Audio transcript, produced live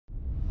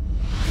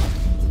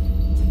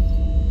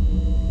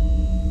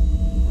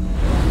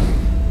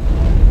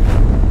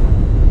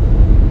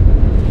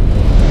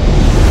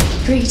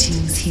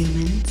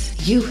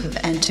You have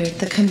entered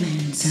the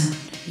Command Zone,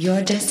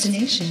 your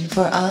destination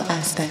for all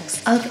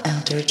aspects of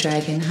Elder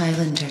Dragon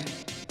Highlander.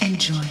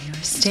 Enjoy your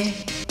stay.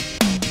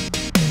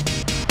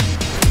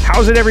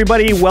 How's it,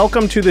 everybody?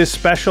 Welcome to this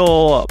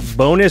special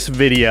bonus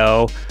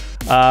video.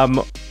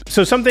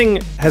 So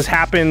something has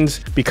happened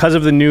because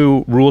of the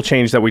new rule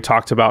change that we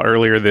talked about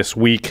earlier this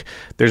week.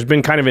 There's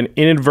been kind of an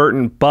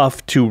inadvertent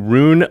buff to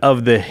Roon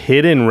of the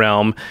Hidden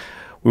Realm.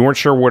 We weren't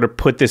sure where to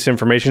put this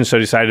information, so I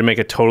decided to make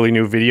a totally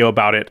new video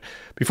about it.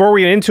 Before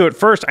we get into it,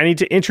 first, I need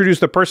to introduce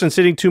the person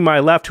sitting to my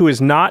left who is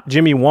not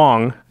Jimmy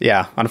Wong.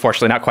 Yeah,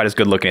 unfortunately, not quite as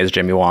good looking as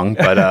Jimmy Wong,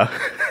 but...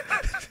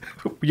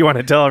 You want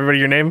to tell everybody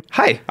your name?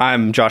 Hi,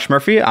 I'm Josh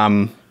Murphy.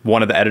 I'm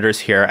one of the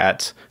editors here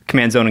at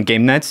Command Zone and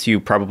Game Nights.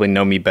 You probably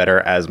know me better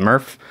as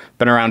Murph.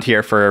 Been around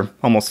here for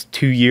almost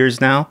 2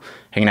 years now,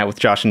 hanging out with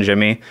Josh and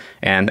Jimmy,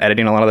 and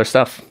editing a lot of their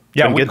stuff.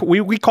 Yeah,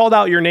 we called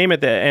out your name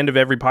at the end of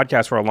every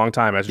podcast for a long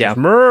time as just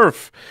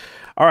Murph.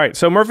 All right,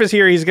 so Murph is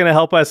here. He's going to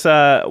help us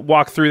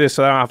walk through this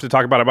so I don't have to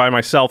talk about it by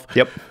myself.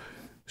 Yep.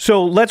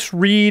 So let's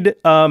read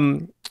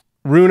Roon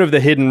of the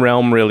Hidden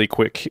Realm really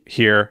quick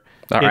here.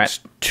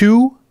 It's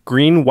 2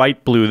 green,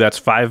 white, blue. That's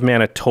 5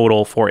 mana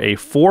total for a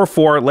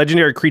 4/4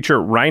 legendary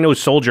creature. Rhino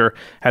Soldier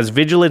has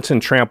vigilance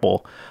and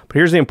trample. But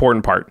here's the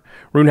important part.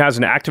 Roon has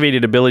an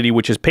activated ability,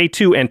 which is pay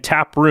 2 and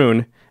tap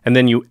Roon, and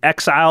then you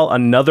exile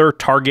another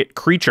target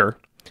creature.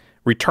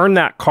 Return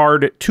that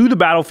card to the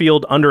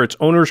battlefield under its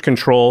owner's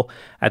control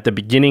at the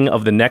beginning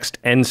of the next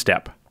end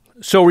step.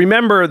 So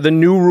remember the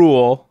new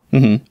rule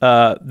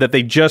that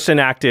they just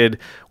enacted,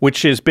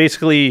 which is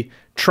basically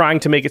trying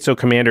to make it so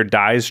Commander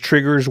Dies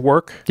triggers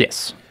work.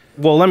 Yes.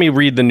 Well, let me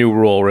read the new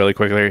rule really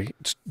quickly,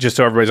 just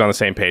so everybody's on the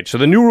same page. So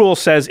the new rule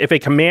says if a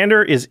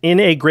commander is in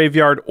a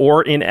graveyard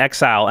or in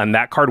exile and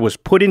that card was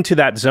put into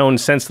that zone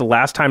since the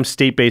last time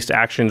state-based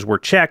actions were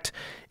checked,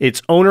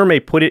 its owner may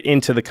put it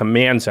into the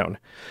command zone.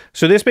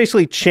 So this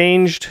basically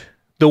changed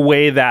the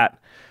way that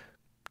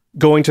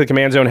going to the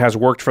command zone has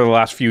worked for the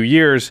last few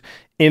years,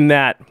 in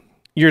that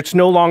it's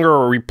no longer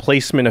a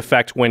replacement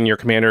effect when your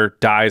commander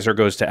dies or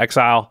goes to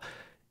exile.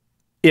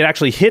 It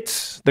actually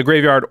hits the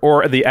graveyard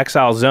or the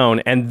exile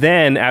zone, and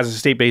then as a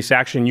state-based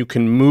action, you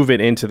can move it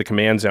into the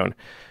command zone,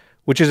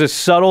 which is a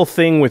subtle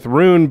thing with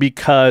Roon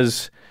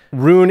because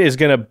Roon is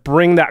going to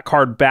bring that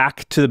card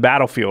back to the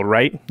battlefield,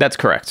 right? That's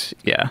correct,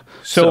 yeah.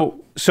 So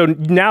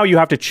now you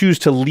have to choose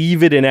to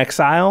leave it in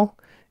exile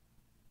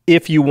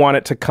if you want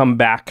it to come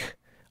back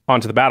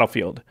onto the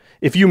battlefield.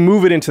 If you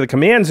move it into the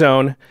command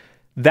zone,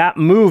 that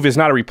move is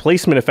not a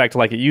replacement effect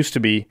like it used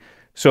to be.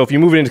 So if you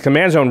move it into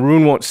command zone,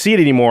 Roon won't see it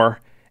anymore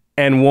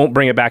and won't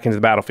bring it back into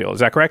the battlefield. Is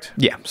that correct?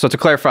 Yeah. So to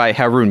clarify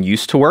how Roon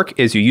used to work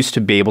is you used to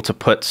be able to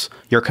put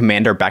your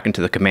commander back into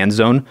the command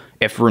zone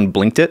if Roon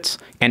blinked it,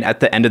 and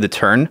at the end of the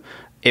turn,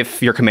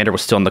 if your commander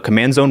was still in the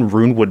command zone,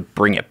 Roon would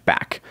bring it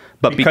back.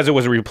 But because it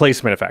was a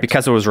replacement effect.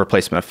 Because it was a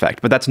replacement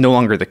effect. But that's no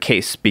longer the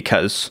case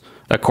because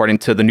according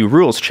to the new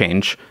rules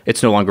change,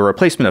 it's no longer a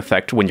replacement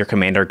effect when your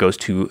commander goes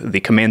to the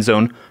command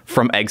zone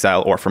from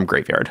exile or from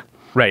graveyard.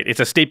 Right. It's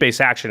a state-based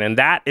action, and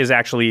that is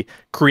actually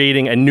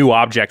creating a new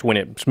object when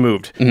it's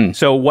moved.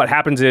 So what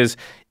happens is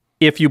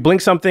if you blink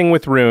something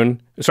with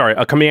Roon,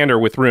 a commander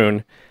with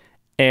Roon,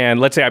 and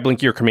let's say I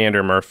blink your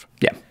commander, Murph.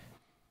 Yeah.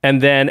 And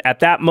then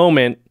at that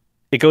moment,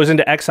 it goes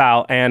into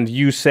exile, and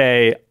you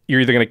say you're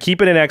either going to keep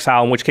it in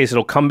exile, in which case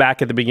it'll come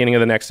back at the beginning of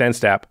the next end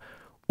step,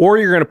 or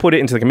you're going to put it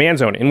into the command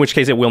zone, in which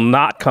case it will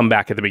not come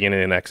back at the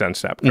beginning of the next end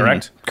step,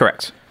 correct?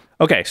 Correct.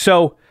 Okay,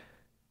 so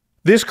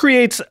this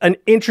creates an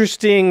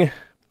interesting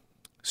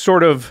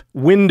sort of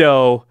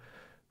window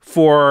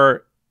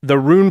for the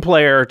Roon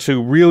player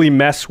to really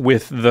mess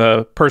with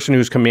the person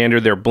whose commander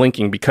they're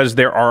blinking, because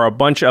there are a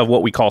bunch of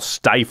what we call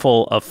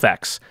stifle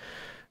effects.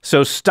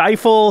 So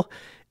stifle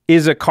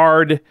is a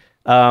card,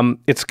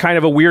 it's kind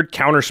of a weird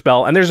counter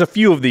spell, and there's a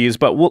few of these,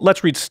 but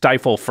let's read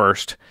stifle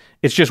first.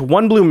 It's just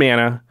 1 blue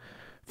mana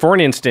for an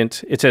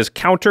instant. It says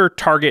counter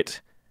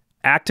target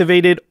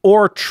activated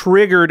or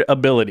triggered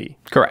ability.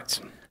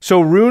 Correct. So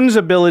Roon's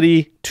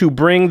ability to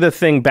bring the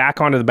thing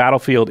back onto the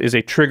battlefield is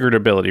a triggered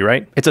ability,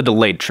 right? It's a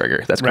delayed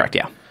trigger. That's correct,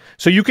 yeah.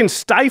 So you can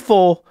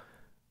stifle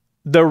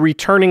the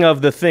returning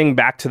of the thing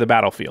back to the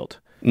battlefield.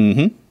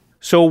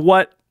 So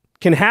what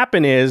can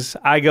happen is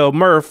I go,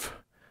 Murph,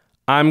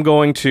 I'm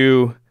going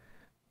to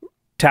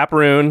tap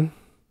Roon,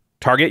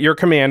 target your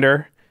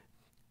commander.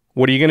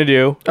 What are you going to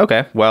do?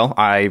 Okay, well,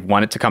 I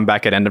want it to come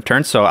back at end of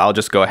turn, so I'll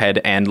just go ahead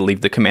and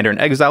leave the commander in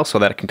exile so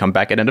that it can come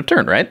back at end of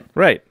turn, right?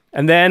 Right.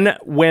 And then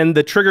when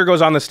the trigger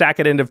goes on the stack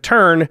at end of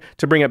turn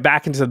to bring it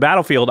back into the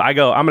battlefield, I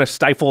go, I'm going to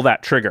stifle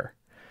that trigger.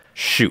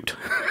 Shoot.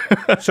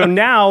 So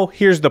now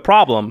here's the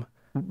problem.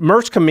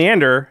 Murph's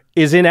commander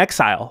is in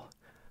exile,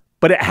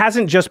 but it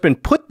hasn't just been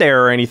put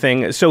there or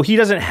anything, so he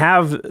doesn't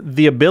have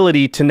the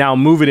ability to now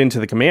move it into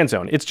the command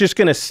zone. It's just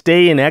going to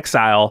stay in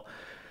exile,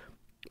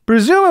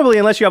 presumably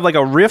unless you have like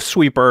a Rift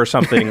Sweeper or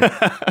something,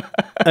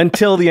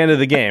 until the end of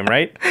the game,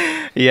 right?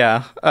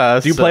 Yeah.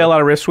 Do you play a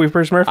lot of Rift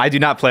Sweepers, Murph? I do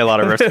not play a lot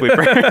of Rift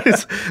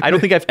Sweepers. I don't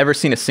think I've ever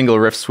seen a single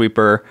Rift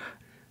Sweeper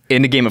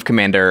in a game of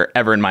Commander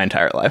ever in my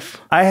entire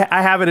life. I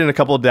have it in a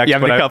couple of decks, You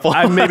have it but in a couple?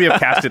 I maybe have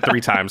cast it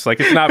 3 times. Like,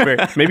 it's not very...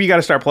 Maybe you got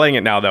to start playing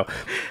it now, though.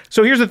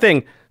 So here's the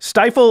thing.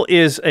 Stifle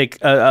is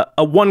a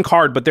 1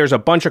 card, but there's a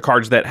bunch of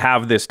cards that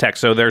have this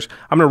text. So there's...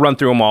 I'm going to run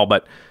through them all,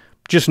 but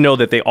just know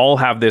that they all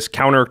have this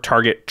counter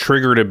target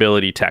triggered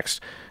ability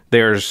text.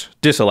 There's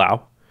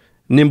Disallow,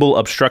 Nimble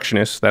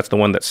Obstructionist, that's the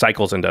one that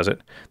cycles and does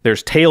it.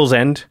 There's Tail's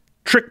End,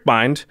 Trick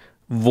Bind,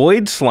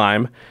 Void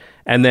Slime,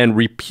 and then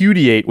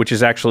Repudiate, which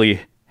is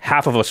actually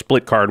half of a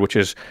split card, which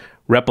is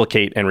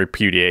Replicate and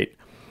Repudiate.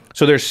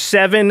 So there's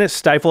 7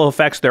 Stifle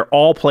effects. They're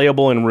all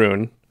playable in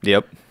Roon.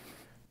 Yep.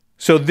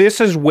 So this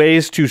is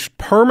ways to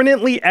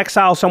permanently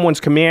exile someone's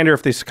commander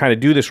if they kind of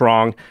do this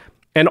wrong.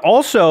 And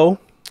also,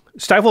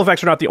 Stifle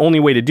effects are not the only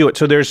way to do it.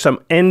 So there's some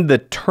end the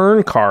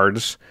turn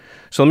cards.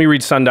 So let me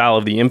read Sundial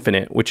of the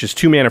Infinite, which is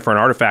 2 mana for an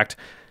artifact.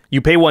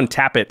 You pay 1,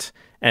 tap it,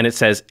 and it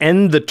says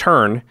end the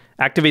turn.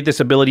 Activate this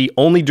ability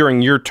only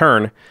during your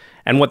turn.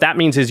 And what that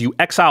means is you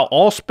exile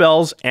all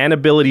spells and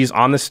abilities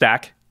on the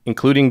stack,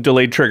 including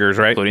delayed triggers,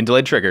 right? Including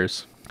delayed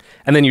triggers.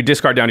 And then you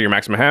discard down to your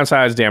maximum hand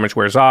size, damage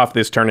wears off,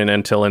 this turn and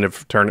until end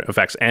of turn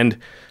effects end.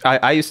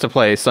 I used to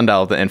play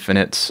Sundial of the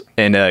Infinite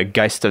in a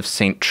Geist of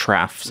St.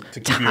 Traff's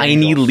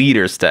Tiny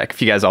Leaders deck,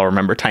 if you guys all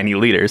remember Tiny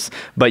Leaders.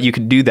 But you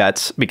could do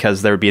that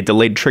because there would be a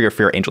delayed trigger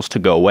for your angels to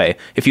go away.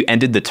 If you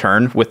ended the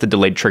turn with the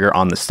delayed trigger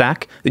on the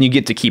stack, then you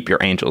get to keep your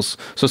angels.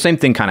 So same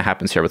thing kind of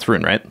happens here with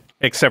Roon, right?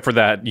 Except for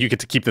that, you get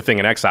to keep the thing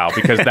in exile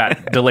because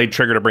that delayed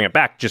trigger to bring it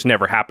back just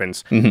never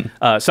happens.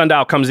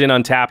 Sundial comes in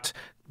untapped,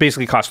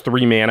 basically costs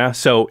 3 mana.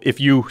 So if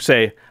you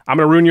say, I'm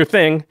going to ruin your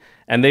thing,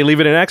 and they leave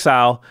it in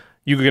exile,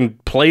 you can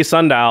play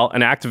Sundial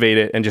and activate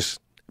it and just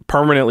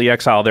permanently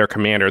exile their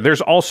commander. There's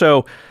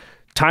also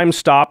Time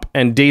Stop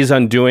and Days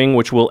Undoing,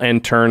 which will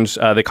end turns.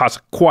 They cost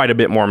quite a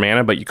bit more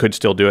mana, but you could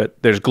still do it.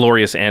 There's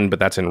Glorious End, but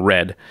that's in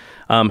red.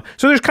 So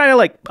there's kind of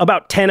like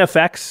about 10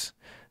 effects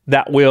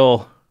that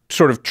will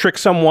sort of trick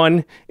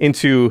someone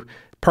into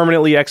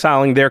permanently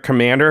exiling their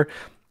commander.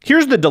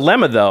 Here's the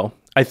dilemma, though,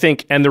 I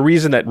think, and the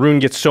reason that Roon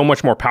gets so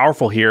much more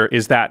powerful here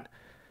is that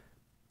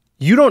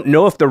you don't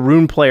know if the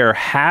Roon player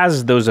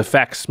has those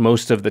effects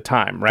most of the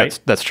time, right?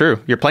 That's true.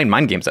 You're playing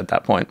mind games at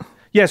that point.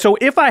 Yeah, so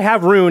if I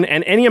have Roon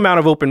and any amount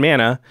of open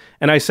mana,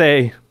 and I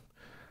say,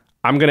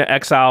 I'm going to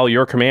exile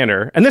your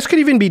commander, and this could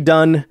even be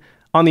done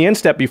on the end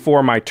step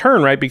before my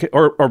turn, right?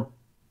 Or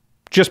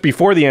just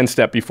before the end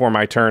step before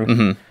my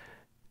turn.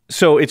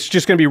 So it's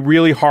just going to be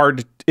really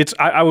hard.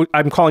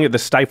 I'm calling it the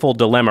Stifle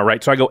dilemma,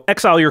 right? So I go,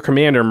 exile your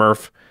commander,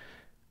 Murph.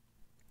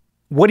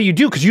 What do you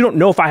do? Because you don't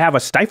know if I have a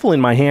Stifle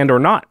in my hand or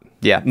not.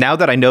 Yeah, now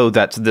that I know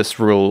that this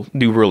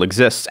new rule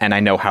exists and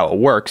I know how it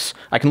works,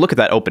 I can look at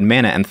that open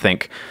mana and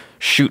think,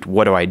 shoot,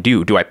 what do I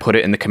do? Do I put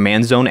it in the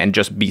command zone and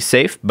just be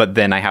safe? But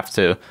then I have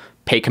to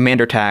pay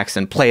commander tax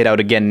and play it out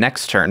again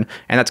next turn,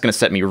 and that's going to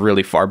set me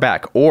really far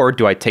back. Or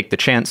do I take the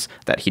chance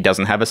that he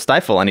doesn't have a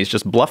Stifle and he's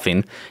just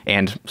bluffing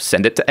and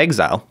send it to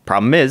exile?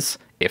 Problem is,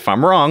 if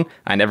I'm wrong,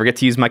 I never get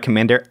to use my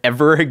commander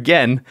ever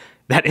again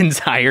that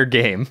entire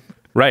game.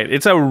 Right.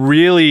 It's a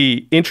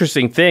really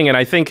interesting thing, and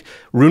I think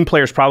Roon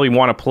players probably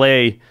want to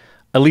play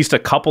at least a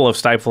couple of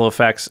Stifle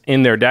effects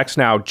in their decks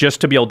now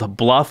just to be able to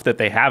bluff that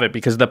they have it,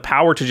 because the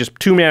power to just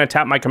 2 mana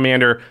tap my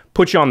commander,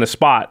 put you on the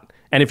spot,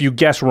 and if you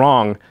guess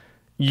wrong,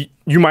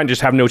 you might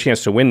just have no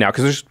chance to win now.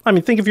 Because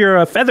think if you're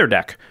a Feather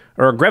deck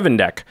or a Greven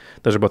deck.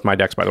 Those are both my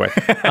decks, by the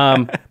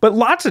way. But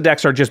lots of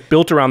decks are just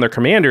built around their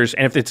commanders,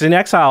 and if it's in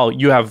exile,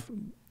 you have...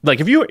 Like,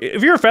 if you're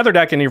a Feather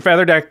deck and your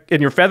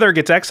Feather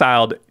gets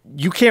exiled,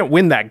 you can't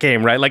win that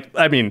game, right? Like,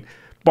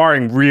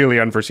 barring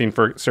really unforeseen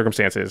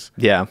circumstances.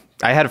 Yeah.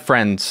 I had a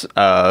friend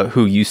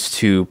who used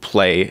to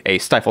play a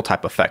Stifle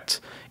type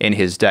effect in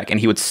his deck, and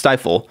he would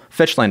Stifle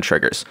fetch land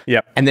triggers.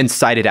 Yep. And then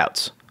side it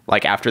out,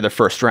 like after the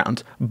first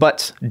round.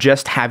 But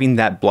just having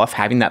that bluff,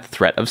 having that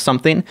threat of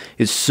something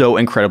is so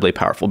incredibly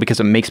powerful because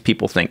it makes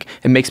people think.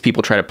 It makes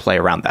people try to play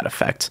around that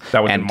effect.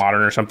 That was in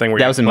Modern or something?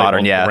 That was in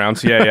Modern, yeah.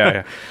 Rounds?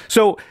 Yeah.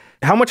 So...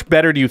 how much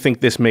better do you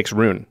think this makes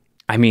Roon?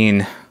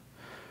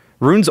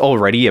 Roon's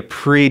already a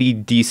pretty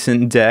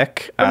decent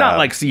deck. But not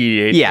like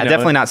CEDH. Yeah,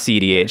 definitely not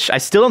CEDH. I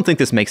still don't think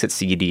this makes it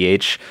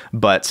CEDH,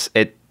 but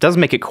it does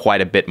make it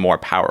quite a bit more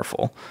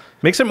powerful.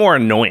 Makes it more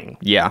annoying.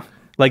 Yeah.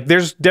 Like,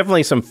 there's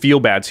definitely some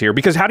feel-bads here,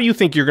 because how do you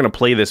think you're going to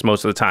play this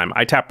most of the time?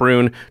 I tap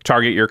Roon,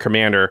 target your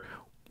commander.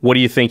 What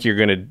do you think you're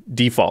going to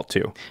default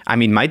to?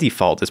 My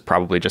default is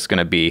probably just going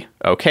to be,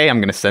 okay, I'm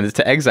going to send it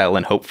to exile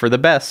and hope for the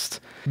best.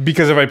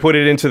 Because if I put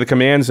it into the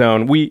command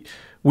zone, we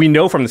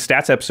know from the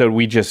stats episode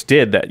we just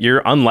did that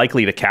you're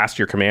unlikely to cast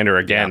your commander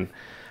again.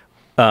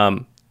 Yeah.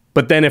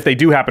 But then if they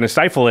do happen to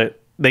Stifle it,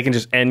 they can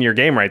just end your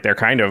game right there,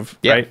 kind of,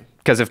 right?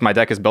 Because if my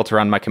deck is built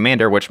around my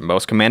commander, which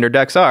most commander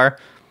decks are,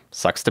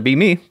 sucks to be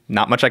me.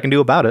 Not much I can do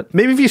about it.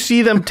 Maybe if you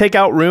see them take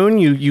out Roon,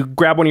 you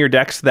grab one of your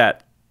decks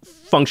that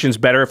functions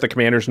better if the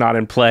commander's not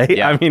in play.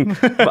 Yeah. I mean,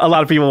 a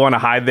lot of people want to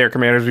hide their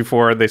commanders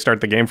before they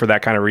start the game for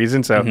that kind of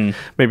reason, so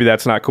maybe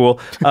that's not cool.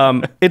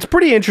 It's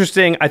pretty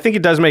interesting. I think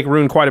it does make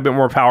Roon quite a bit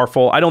more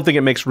powerful. I don't think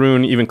it makes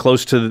Roon even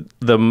close to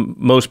the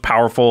most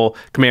powerful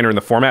commander in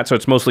the format, so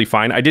it's mostly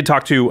fine. I did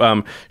talk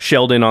to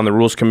Sheldon on the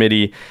rules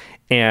committee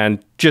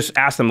and just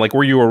asked them, like,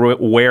 were you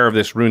aware of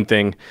this Roon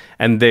thing?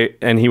 And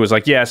he was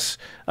like, yes,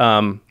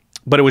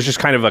 but it was just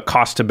kind of a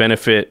cost to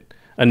benefit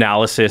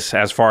analysis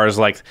as far as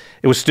like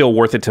it was still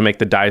worth it to make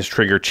the dies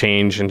trigger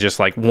change, and just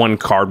like one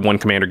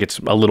commander gets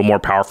a little more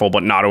powerful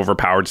but not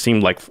overpowered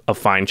seemed like a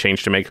fine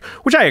change to make,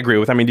 which I agree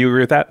with. I mean, do you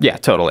agree with that? Yeah,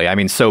 totally. I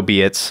mean, so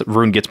be it.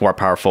 Roon gets more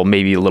powerful,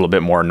 maybe a little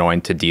bit more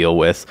annoying to deal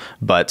with,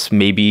 but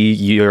maybe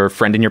your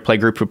friend in your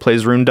playgroup who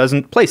plays Roon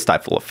doesn't play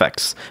stifle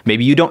effects.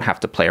 Maybe you don't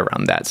have to play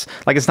around that.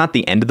 Like, it's not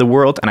the end of the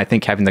world, and I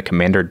think having the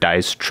commander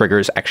dies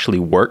triggers actually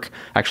work,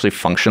 actually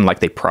function like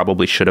they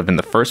probably should have in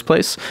the first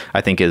place,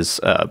 I think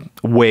is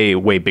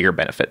way bigger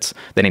benefits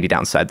than any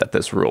downside that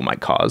this rule might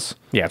cause.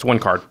 Yeah, it's one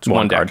card. It's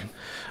one deck.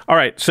 All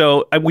right,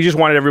 so we just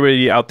wanted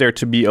everybody out there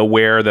to be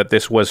aware that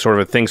this was sort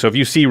of a thing. So if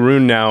you see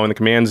Roon now in the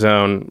command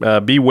zone,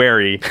 be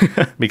wary,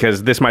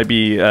 because this might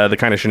be the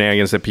kind of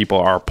shenanigans that people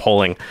are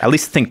pulling. At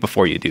least think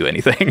before you do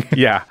anything.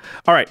 Yeah.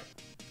 All right.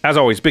 As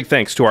always, big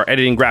thanks to our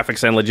editing,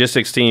 graphics, and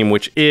logistics team,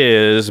 which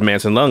is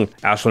Manson Lung,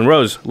 Ashlyn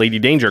Rose, Lady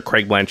Danger,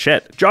 Craig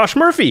Blanchett, Josh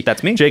Murphy.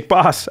 That's me. Jake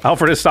Boss,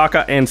 Alfred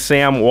Estaka, and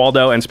Sam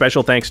Waldo. And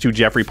special thanks to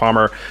Geoffrey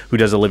Palmer, who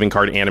does the living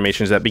card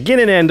animations that begin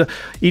and end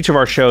each of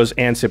our shows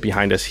and sit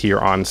behind us here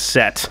on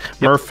set.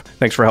 Yep. Murph,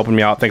 thanks for helping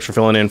me out. Thanks for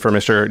filling in for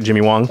Mr.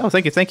 Jimmy Wong. Oh,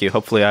 thank you.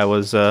 Hopefully I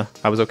was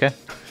okay.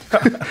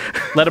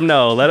 Let him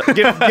know.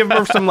 Give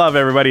Murph some love,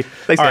 everybody.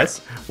 Thanks, all guys.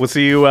 Right. We'll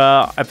see you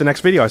at the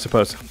next video, I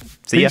suppose.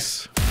 See ya.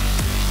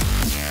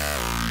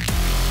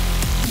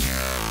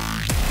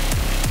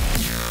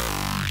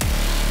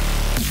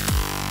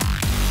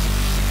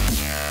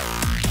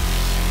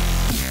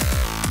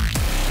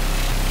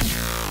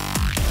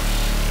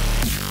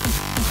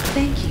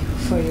 Thank you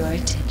for your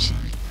attention.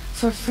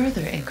 For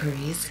further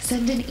inquiries,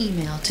 send an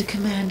email to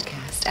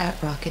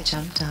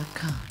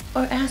commandcast@rocketjump.com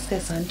or ask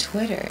us on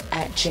Twitter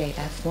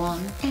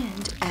 @JFWong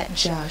and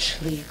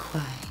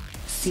 @JoshLeeQuai.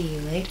 See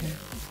you later,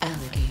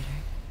 alligator.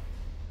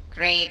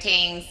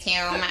 Greetings,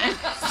 humans.